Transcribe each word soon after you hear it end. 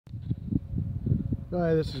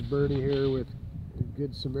Hi, this is Bernie here with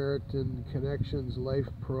Good Samaritan Connections Life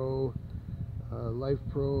Pro. Life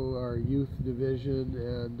Pro, our youth division,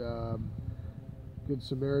 and Good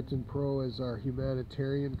Samaritan Pro is our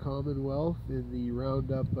humanitarian commonwealth in the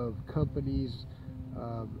roundup of companies,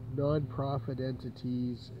 non-profit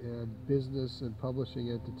entities, and business and publishing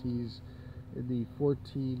entities in the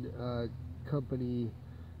 14 company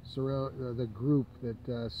the group that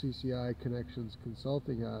CCI Connections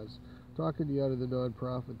Consulting has. Talking to you out of the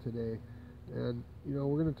nonprofit today, and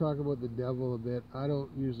we're going to talk about the devil a bit. I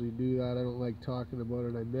don't usually do that. I don't like talking about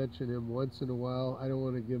it. I mention him once in a while. I don't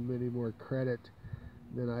want to give him any more credit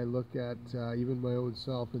than I look at even my own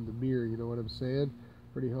self in the mirror. You know what I'm saying?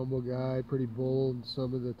 Pretty humble guy, pretty bold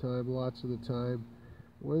some of the time, lots of the time.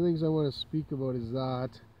 One of the things I want to speak about is that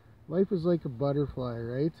life is like a butterfly,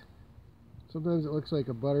 right? Sometimes it looks like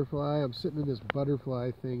a butterfly. I'm sitting in this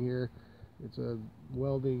butterfly thing here. It's a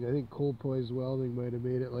welding, I think Cold Poise Welding might have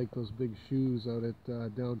made it, like those big shoes out at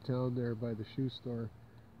downtown there by the shoe store.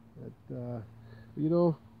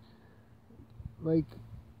 Like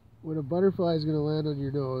when a butterfly is going to land on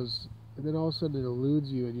your nose, and then all of a sudden it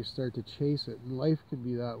eludes you and you start to chase it. And life can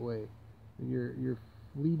be that way. And you're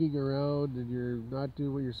fleeting around and you're not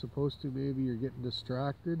doing what you're supposed to. Maybe you're getting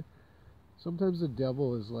distracted. Sometimes the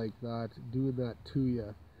devil is like that, doing that to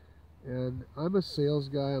you. And I'm a sales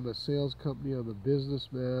guy, I'm a sales company, I'm a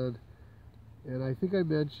businessman, and I think I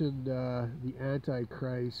mentioned the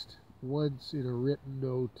Antichrist once in a written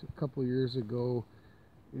note a couple years ago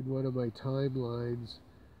in one of my timelines.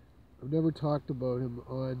 I've never talked about him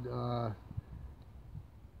on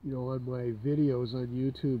on my videos on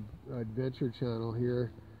YouTube Adventure channel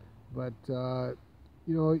here, but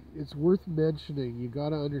it's worth mentioning. You got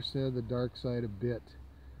to understand the dark side a bit.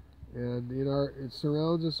 And it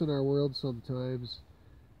surrounds us in our world sometimes.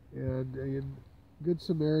 And in Good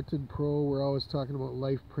Samaritan Pro, we're always talking about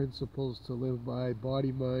life principles to live by: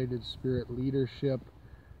 body, mind, and spirit leadership,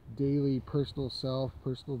 daily personal self,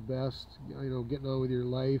 personal best, getting on with your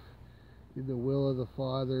life in the will of the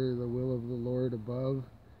Father, the will of the Lord above,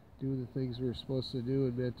 doing the things we're supposed to do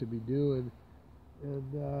and meant to be doing.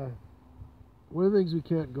 And one of the things we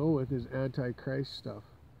can't go with is Antichrist stuff.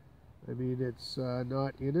 I mean, it's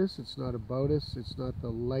not in us, it's not about us, it's not the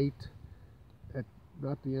light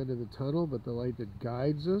not the end of the tunnel, but the light that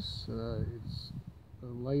guides us. It's the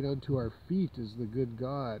light unto our feet is the good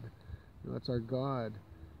God. That's our God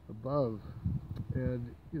above.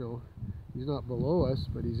 And, he's not below us,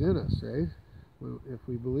 but he's in us, right? If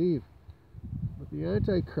we believe. But the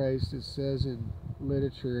Antichrist, it says in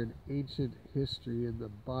literature, in ancient history, in the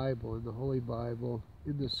Bible, in the Holy Bible,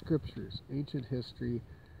 in the Scriptures, ancient history,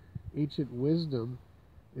 ancient wisdom,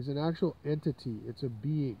 is an actual entity. It's a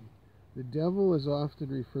being. The devil is often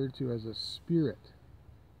referred to as a spirit,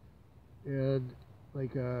 and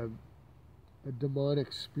like a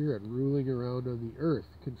demonic spirit ruling around on the earth,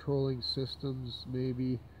 controlling systems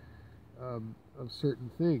maybe of certain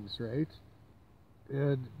things, right?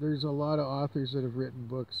 And there's a lot of authors that have written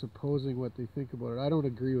books opposing what they think about it. I don't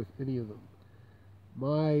agree with any of them.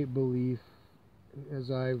 My belief, as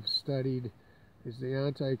I've studied, is the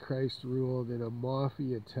Antichrist ruled in a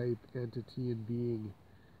mafia-type entity and being,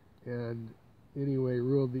 and anyway,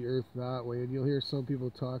 ruled the earth that way. And you'll hear some people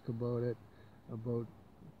talk about it, about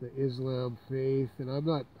the Islam faith, and I'm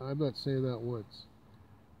not saying that once.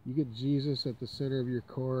 You get Jesus at the center of your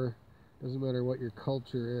core, doesn't matter what your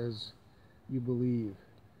culture is, you believe.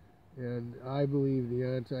 And I believe the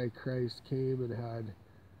Antichrist came and had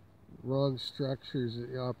wrong structures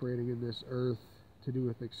operating in this earth to do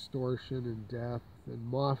with extortion and death and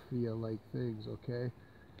mafia-like things, okay?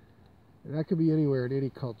 And that could be anywhere in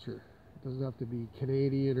any culture. It doesn't have to be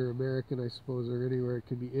Canadian or American, I suppose, or anywhere. It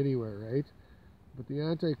can be anywhere, right? But the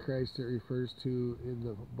Antichrist it refers to in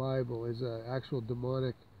the Bible is an actual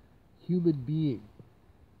demonic human being.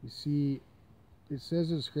 You see, it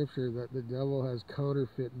says in Scripture that the devil has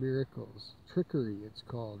counterfeit miracles. Trickery, it's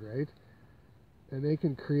called, right? And they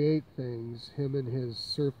can create things. Him and his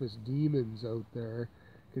surface demons out there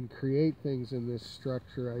can create things in this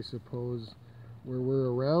structure, I suppose, where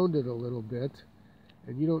we're around it a little bit,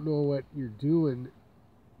 and you don't know what you're doing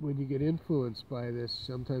when you get influenced by this.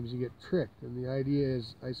 Sometimes you get tricked, and the idea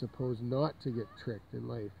is, I suppose, not to get tricked in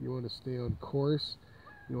life. You want to stay on course,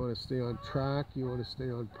 you want to stay on track, you want to stay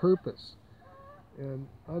on purpose. And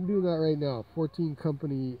I'm doing that right now. 14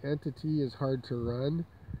 company entity is hard to run,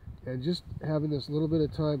 and just having this little bit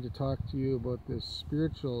of time to talk to you about this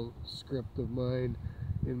spiritual script of mine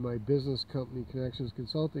in my business company, Connections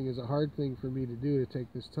Consulting, is a hard thing for me to do, to take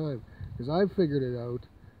this time. Because I've figured it out.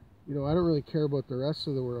 I don't really care about the rest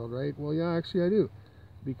of the world, right? Well, yeah, actually I do.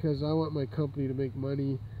 because I want my company to make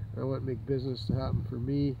money, I want to make business to happen for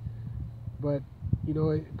me. But you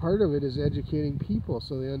know, part of it is educating people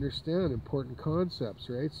so they understand important concepts,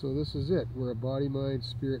 right? So this is it. We're a body, mind,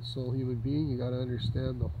 spirit, soul, human being. You got to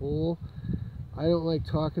understand the whole. I don't like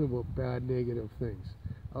talking about bad, negative things.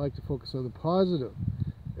 I like to focus on the positive.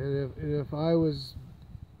 And if I was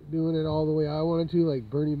doing it all the way I wanted to, like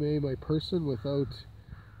Bernie May, my person, without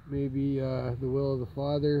maybe the will of the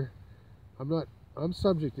Father, I'm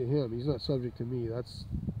subject to him. He's not subject to me. That's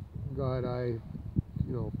God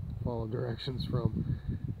follow directions from.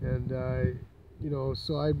 And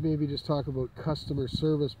so I'd maybe just talk about customer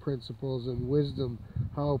service principles and wisdom,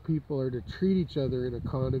 how people are to treat each other in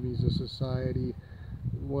economies of society,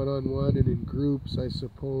 one-on-one and in groups, I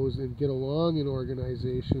suppose, and get along in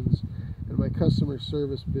organizations. And my customer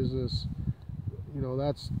service business,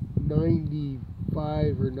 that's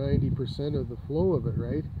 95 or 90% of the flow of it,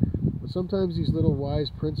 right? But sometimes these little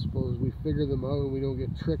wise principles, we figure them out and we don't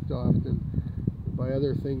get tricked often by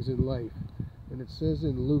other things in life. And it says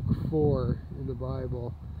in Luke 4 in the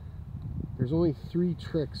Bible, there's only 3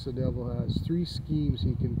 tricks the devil has, 3 schemes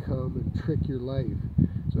he can come and trick your life.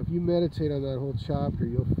 So if you meditate on that whole chapter,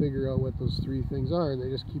 you'll figure out what those 3 things are, and they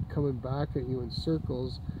just keep coming back at you in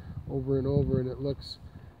circles over and over, and it looks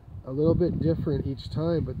a little bit different each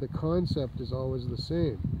time, but the concept is always the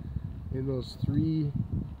same. In those 3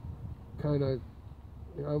 kind of,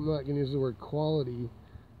 I'm not going to use the word quality,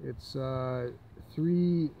 it's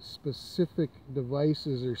 3 specific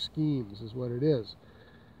devices or schemes is what it is.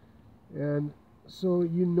 And so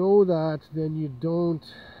that, then you don't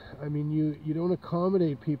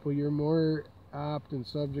accommodate people. You're more apt and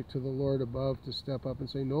subject to the Lord above to step up and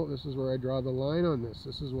say, no, this is where I draw the line on this.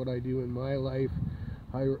 This is what I do in my life,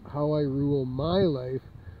 how I rule my life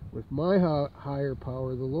with my higher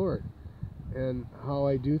power, the Lord, and how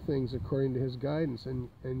I do things according to his guidance. And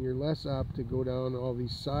you're less apt to go down all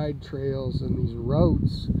these side trails and these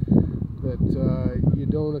routes that you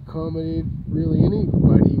don't accommodate really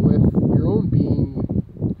anybody with your own being,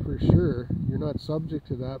 for sure. You're not subject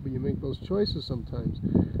to that, but you make those choices sometimes.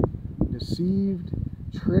 Deceived,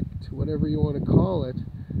 tricked, whatever you want to call it,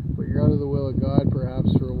 but you're out of the will of God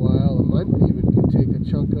perhaps for a while. A month even can take a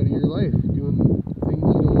chunk out of your life, doing things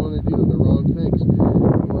you don't want to do, the wrong things.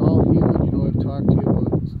 We're all human. I've talked to you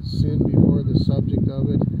about sin before, the subject of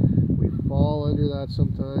it. We fall under that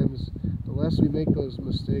sometimes. The less we make those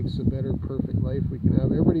mistakes, the better perfect life we can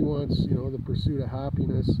have. Everybody wants, the pursuit of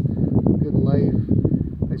happiness, good life,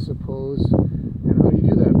 I suppose. And how do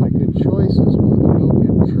you do that? By good choices. Well, if you don't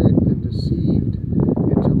get tricked and deceived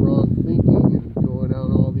into wrong thinking and going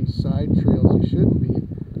down all these side trails you shouldn't be,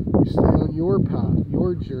 you stay on your path,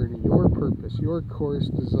 your journey, your purpose, your course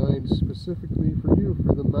designed specifically for you,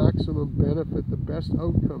 for the maximum benefit, the best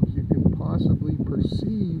outcomes you can possibly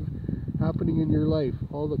perceive happening in your life.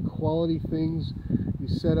 All the quality things you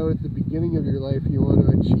set out at the beginning of your life you want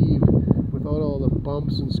to achieve without all the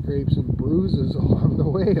bumps and scrapes and bruises along the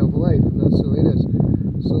way of life. And that's the way it is.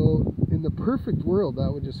 So in the perfect world,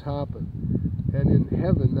 that would just happen. And in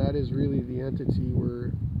heaven, that is really the entity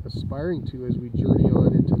we're aspiring to as we journey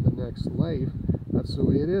on into the next life. That's the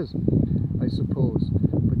way it is, I suppose.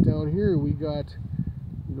 But down here we got,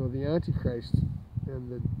 the Antichrist and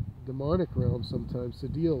the demonic realm sometimes to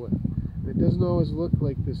deal with. And it doesn't always look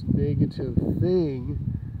like this negative thing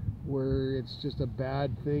where it's just a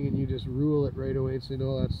bad thing and you just rule it right away and say,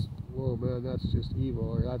 no, whoa man, that's just evil,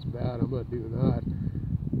 or that's bad, I'm not doing that.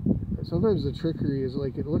 Sometimes the trickery is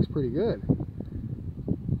like, it looks pretty good.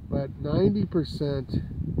 But 90%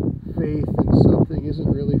 faith in something isn't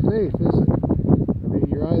really faith, is it? I mean,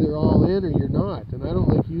 you're either all in or you're not. And I don't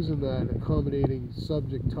like using that accommodating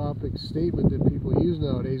subject topic statement that people use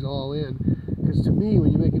nowadays, all in. Because to me,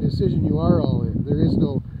 when you make a decision, you are all in. There is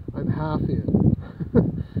no, I'm half in.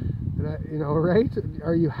 And right?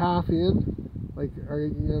 Are you half in? Like,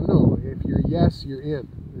 no. If you're yes, you're in.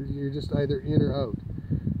 You're just either in or out.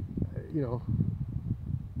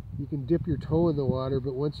 You can dip your toe in the water,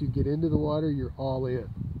 but once you get into the water, you're all in,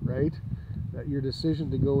 right? That your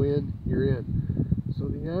decision to go in, you're in. So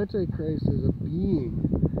the Antichrist is a being,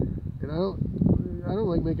 and I don't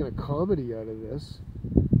like making a comedy out of this,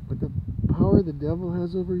 but the power the devil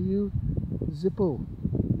has over you, zippo.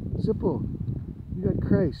 You got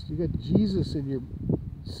Christ, you got Jesus in your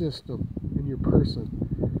system, in your person.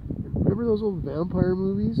 And remember those old vampire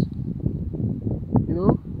movies? You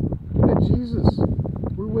got Jesus.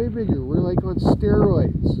 We're way bigger. We're like on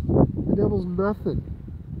steroids. The devil's nothing.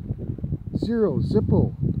 Zero.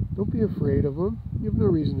 Zippo. Don't be afraid of him. You have no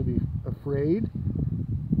reason to be afraid.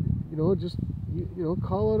 Just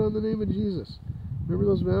call out on the name of Jesus. Remember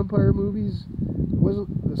those vampire movies?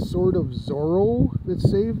 wasn't the sword of Zorro that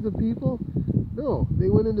saved the people. No, they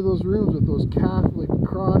went into those rooms with those Catholic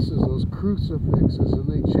crosses, those crucifixes, and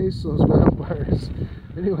they chased those vampires.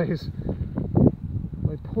 Anyways,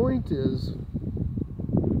 my point is,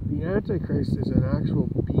 the Antichrist is an actual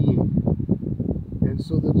being. And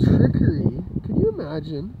so the trickery, can you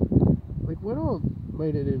imagine, like, what all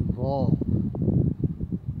might it involve?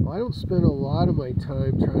 Well, I don't spend a lot of my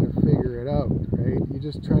time trying to figure it out, right? You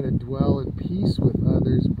just try to dwell in peace with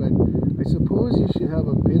others, but I suppose you should have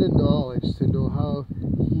a bit of knowledge to know how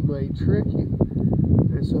he might trick you.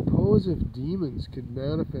 And suppose if demons could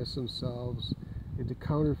manifest themselves into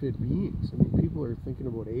counterfeit beings. I mean, people are thinking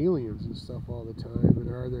about aliens and stuff all the time,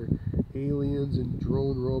 and are there aliens and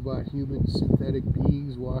drone, robot, human, synthetic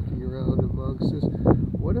beings walking around amongst us?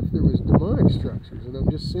 What if there was demonic structures? And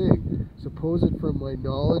I'm just saying, suppose it from my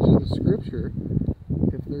knowledge of the scripture,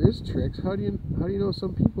 if there is tricks, how do you know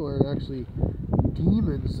some people aren't actually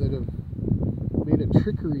demons that have made a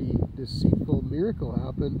trickery, deceitful miracle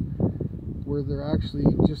happen, where they're actually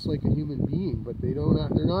just like a human being, but they're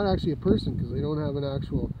not actually a person, because they don't have an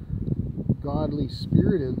actual godly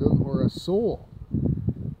spirit in them or a soul.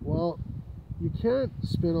 Well, you can't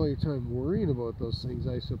spend all your time worrying about those things,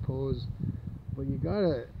 I suppose, but you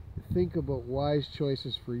gotta think about wise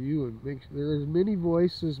choices for you, and there are many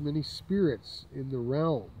voices, many spirits in the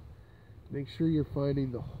realm. Make sure you're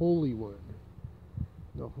finding the Holy One.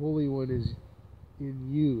 The Holy One is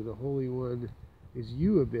in you. The Holy One is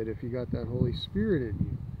you a bit if you got that Holy Spirit in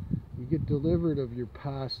you. You get delivered of your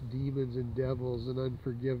past demons and devils and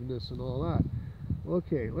unforgiveness and all that.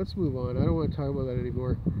 Okay, let's move on. I don't want to talk about that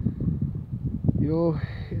anymore. You know,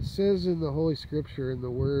 it says in the Holy Scripture, in the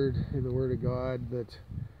Word of God, that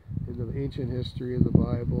in the ancient history in the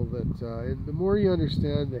Bible, that and the more you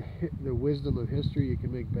understand the wisdom of history, you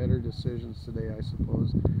can make better decisions today, I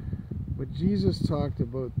suppose. But Jesus talked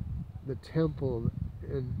about the temple,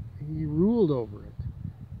 and he ruled over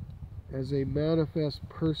it as a manifest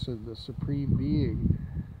person, the supreme being.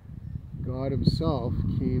 God himself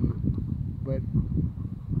came, but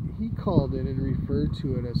he called it and referred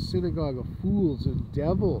to it as synagogue of fools and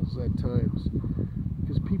devils at times,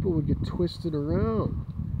 because people would get twisted around.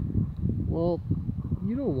 Well,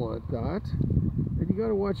 you don't want that, and you got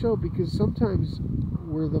to watch out, because sometimes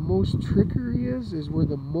where the most trickery is where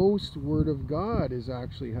the most word of God is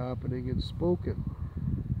actually happening and spoken.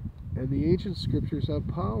 And the ancient scriptures have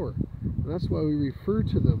power. And that's why we refer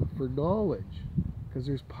to them for knowledge, because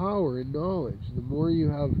there's power in knowledge. The more you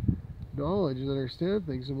have knowledge and understand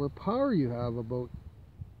things, the more power you have about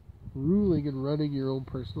ruling and running your own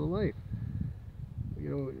personal life. You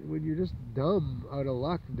know, when you're just dumb, out of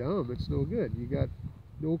luck dumb, it's no good. You got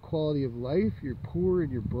no quality of life, you're poor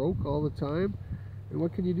and you're broke all the time. And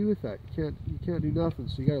what can you do with that? You can't do nothing.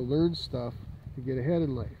 So you got to learn stuff to get ahead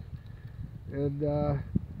in life. And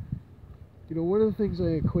you know, one of the things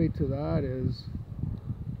I equate to that is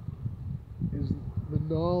the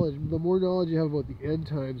knowledge. The more knowledge you have about the end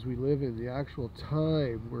times we live in, the actual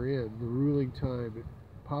time we're in, the ruling time,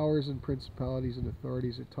 powers and principalities and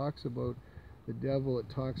authorities. It talks about the devil. It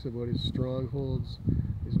talks about his strongholds,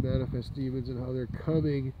 his manifest demons, and how they're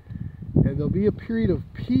coming. And there'll be a period of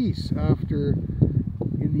peace after,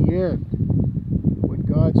 in the end, when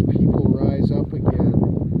God's people rise up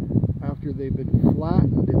again, after they've been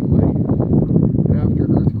flattened in life, and after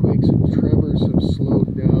earthquakes and tremors have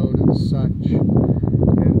slowed down and such,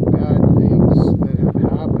 and bad things that have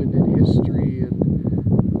happened in history, and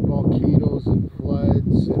volcanoes and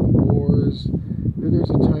floods and wars. Then there's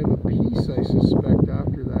a time of peace, I suspect,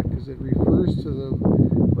 after that, because it refers to them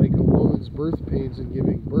like a woman's birth pains and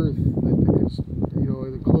giving birth. That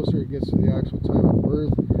the closer it gets to the actual time of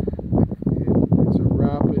birth, it's a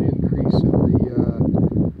rapid increase in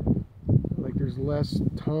like there's less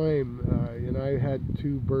time. And I had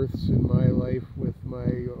 2 births in my life with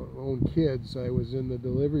my own kids. I was in the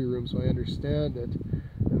delivery room, so I understand it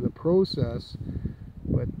and the process.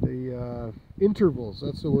 But the intervals,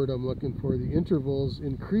 that's the word I'm looking for, the intervals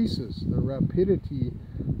increases, the rapidity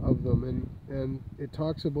of them. And it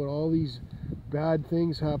talks about all these bad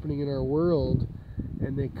things happening in our world,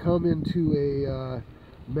 and they come into a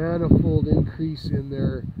manifold increase in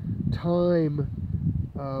their time,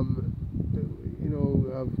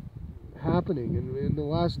 of happening. And in the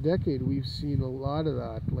last decade, we've seen a lot of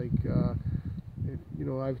that. Like,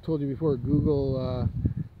 I've told you before, Google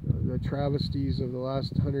the travesties of the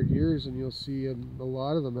last 100 years, and you'll see a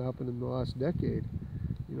lot of them happen in the last decade.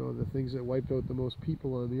 You know, the things that wiped out the most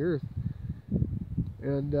people on the earth.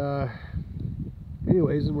 And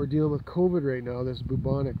anyways, and we're dealing with COVID right now, this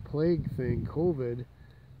bubonic plague thing, COVID,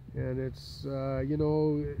 and it's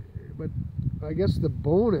but I guess the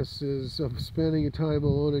bonus is of spending a time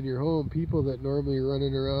alone in your home, people that normally are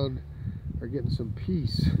running around are getting some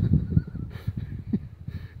peace.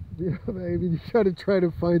 You know, I mean, you got to try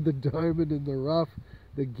to find the diamond in the rough,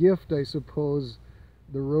 the gift, I suppose,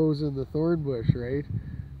 the rose in the thorn bush, right?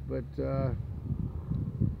 But, you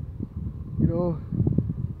know,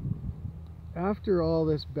 after all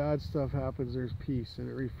this bad stuff happens, there's peace. And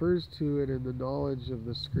it refers to it in the knowledge of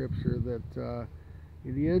the scripture that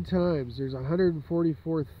in the end times, there's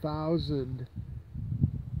 144,000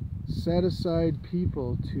 set aside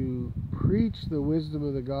people to preach the wisdom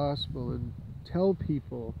of the gospel and tell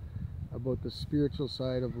people about the spiritual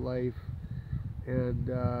side of life, and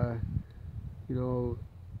you know,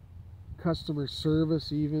 customer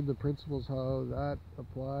service, even the principles, how that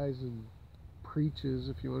applies and preaches,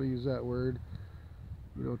 if you want to use that word,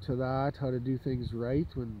 you know, to that, how to do things right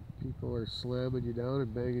when people are slamming you down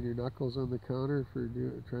and banging your knuckles on the counter for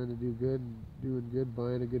trying to do good and doing good,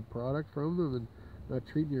 buying a good product from them and not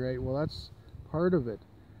treating you right. Well, that's part of it.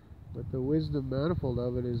 But the wisdom manifold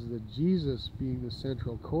of it is that Jesus being the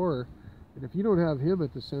central core, and if you don't have him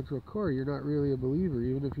at the central core, you're not really a believer,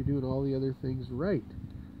 even if you're doing all the other things right.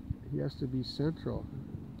 He has to be central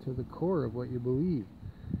to the core of what you believe.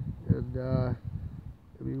 And I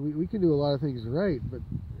mean, we can do a lot of things right, but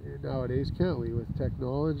nowadays, can't we? With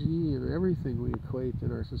technology and everything we equate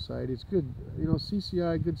in our society. It's good, you know,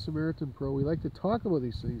 CCI, Good Samaritan Pro, we like to talk about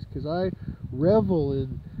these things because I revel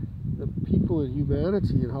in the people in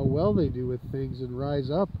humanity and how well they do with things and rise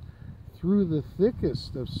up through the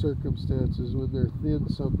thickest of circumstances when they're thin,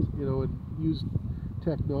 you know, and use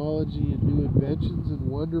technology and new inventions and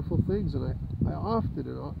wonderful things. And I often,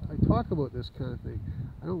 I talk about this kind of thing.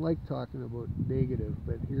 I don't like talking about negative,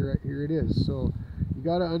 but here it is. So you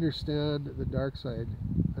got to understand the dark side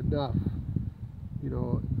enough, you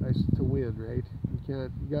know, to win, right?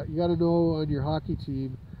 You got to know on your hockey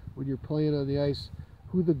team when you're playing on the ice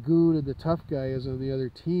who the goon and the tough guy is on the other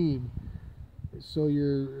team, so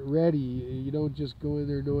you're ready. You don't just go in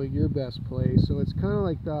there knowing your best play. So it's kind of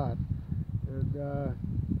like that. And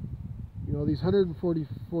you know, these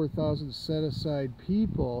 144,000 set aside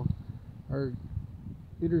people are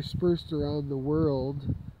interspersed around the world,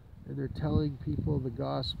 and they're telling people the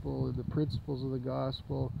gospel and the principles of the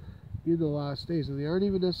gospel in the last days. And they aren't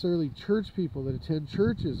even necessarily church people that attend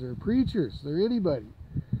churches or preachers. They're anybody.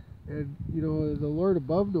 And you know, the Lord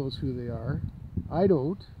above knows who they are. I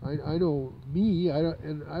don't. I know me. I don't.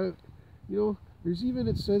 And I, you know, there's even,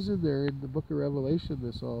 it says in there in the book of Revelation,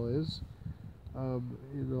 this all is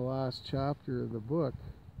in the last chapter of the book,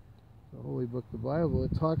 the holy book, the Bible.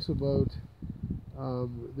 It talks about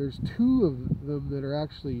there's two of them that are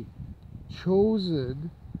actually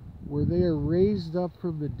chosen, where they are raised up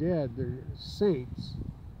from the dead. They're saints,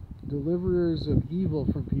 deliverers of evil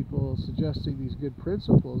from people, suggesting these good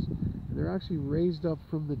principles. And they're actually raised up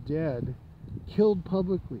from the dead, killed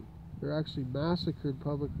publicly. They're actually massacred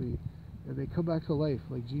publicly, and they come back to life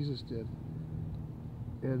like Jesus did.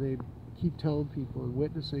 And they keep telling people and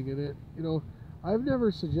witnessing in it. You know, I've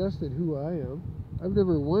never suggested who I am. I've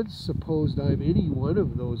never once supposed I'm any one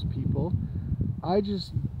of those people. I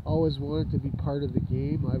just always wanted to be part of the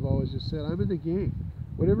game. I've always just said, I'm in the game.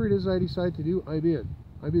 Whatever it is I decide to do, I'm in.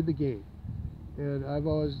 I'm in the game. And I've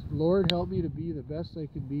always, Lord, help me to be the best I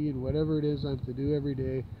can be in whatever it is I'm to do every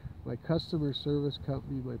day. My customer service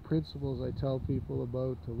company, my principles I tell people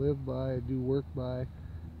about, to live by, do work by,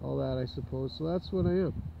 all that, I suppose. So that's what I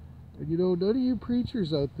am. And you know, none of you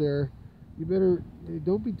preachers out there, you better,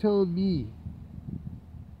 don't be telling me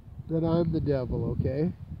that I'm the devil,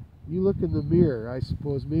 okay? You look in the mirror, I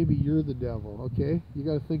suppose maybe you're the devil, okay? You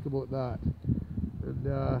got to think about that. And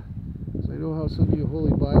so I know how some of you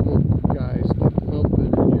Holy Bible guys get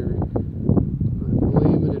thumping and you're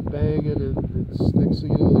blaming and banging, and it's, next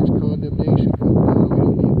thing you know, there's condemnation coming down. We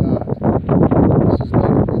don't need that. This is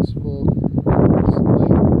life principle. It's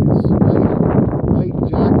life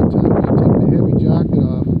jacket time. I take the heavy jacket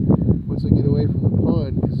off once I get away from the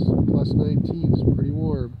pond, because plus 19 is pretty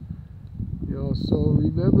warm. You know, so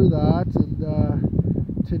remember that.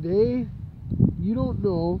 And today, you don't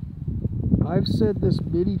know, I've said this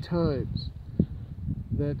many times,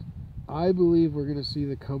 that I believe we're going to see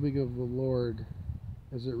the coming of the Lord,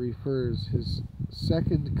 as it refers, his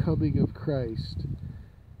second coming of Christ,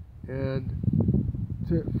 and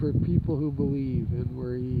for people who believe, and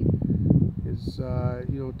where he is,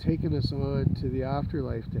 you know, taking us on to the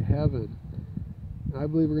afterlife, to heaven. And I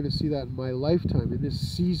believe we're going to see that in my lifetime, in this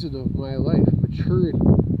season of my life, maturity.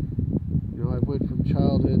 You know, I went from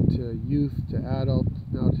childhood to youth to adult,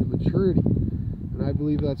 now to maturity. And I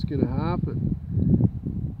believe that's going to happen.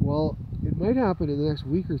 Well, it might happen in the next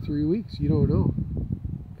week or 3 weeks. You don't know,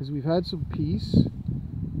 because we've had some peace,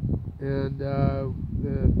 and the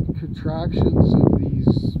contractions of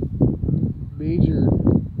these major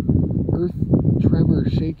earth tremor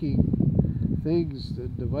shaking things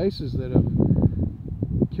and devices that have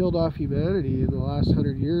killed off humanity in the last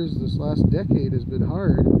 100 years, this last decade, has been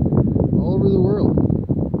hard all over the world.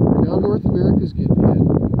 And now North America's getting hit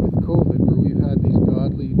with COVID, where we've had these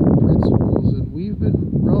godly principles, and we've been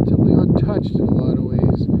relatively untouched in a lot of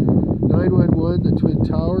ways. 9/11, the Twin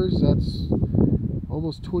Towers, that's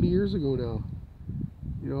almost 20 years ago now.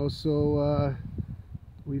 You know, so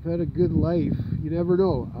we've had a good life. You never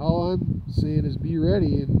know. All I'm saying is be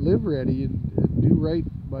ready and live ready, and do right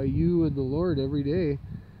by you and the Lord every day,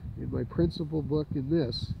 in my principle book in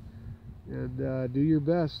this, and do your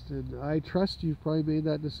best. And I trust you've probably made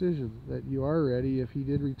that decision, that you are ready if he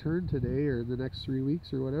did return today or the next 3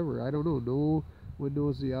 weeks or whatever. I don't know. No one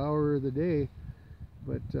knows the hour or the day,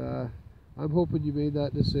 but I'm hoping you made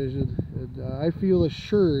that decision. And I feel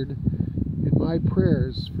assured in my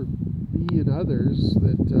prayers for me and others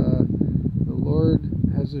that the Lord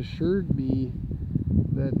has assured me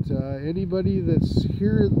that anybody that's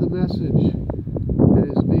hearing the message and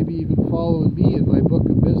is maybe even following me in my book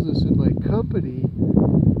of business in my company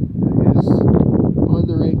is on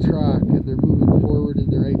the right track, and they're moving forward in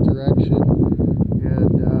the right direction,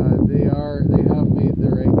 and they have made the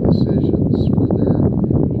right decisions for their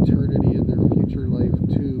eternity and their future life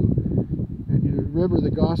too. And you remember,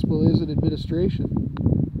 the gospel is an administration,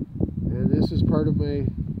 and this is part of my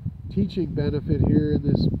teaching benefit here in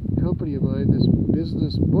this company of mine. This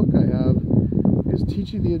business book I have is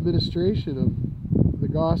teaching the administration of the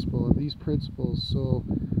gospel, of these principles. So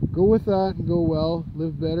go with that and go well,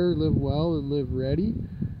 live better, live well, and live ready,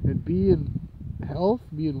 and be in health,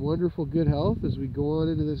 be in wonderful good health as we go on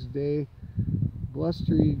into this day.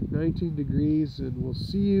 Blustery 19 degrees, and we'll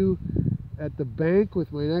see you at the bank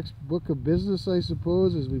with my next book of business, I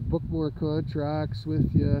suppose, as we book more contracts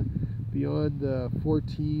with you beyond the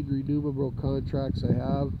 14 renewable contracts I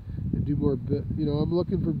have, and do more. You know, I'm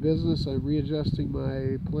looking for business. I'm readjusting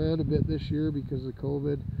my plan a bit this year because of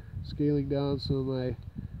COVID, scaling down some of my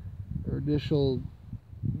initial,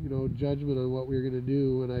 you know, judgment on what we were going to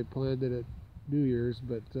do when I planned it at New Year's.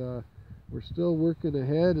 But we're still working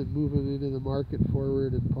ahead and moving into the market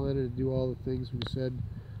forward, and planning to do all the things we said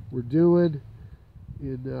we're doing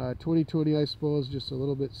in 2020, I suppose, just a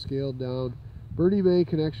little bit scaled down. Bernie May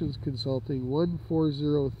Connections Consulting,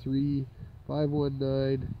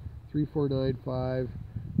 1403-519-3495,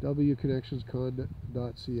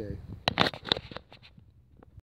 wconnectionscon.ca.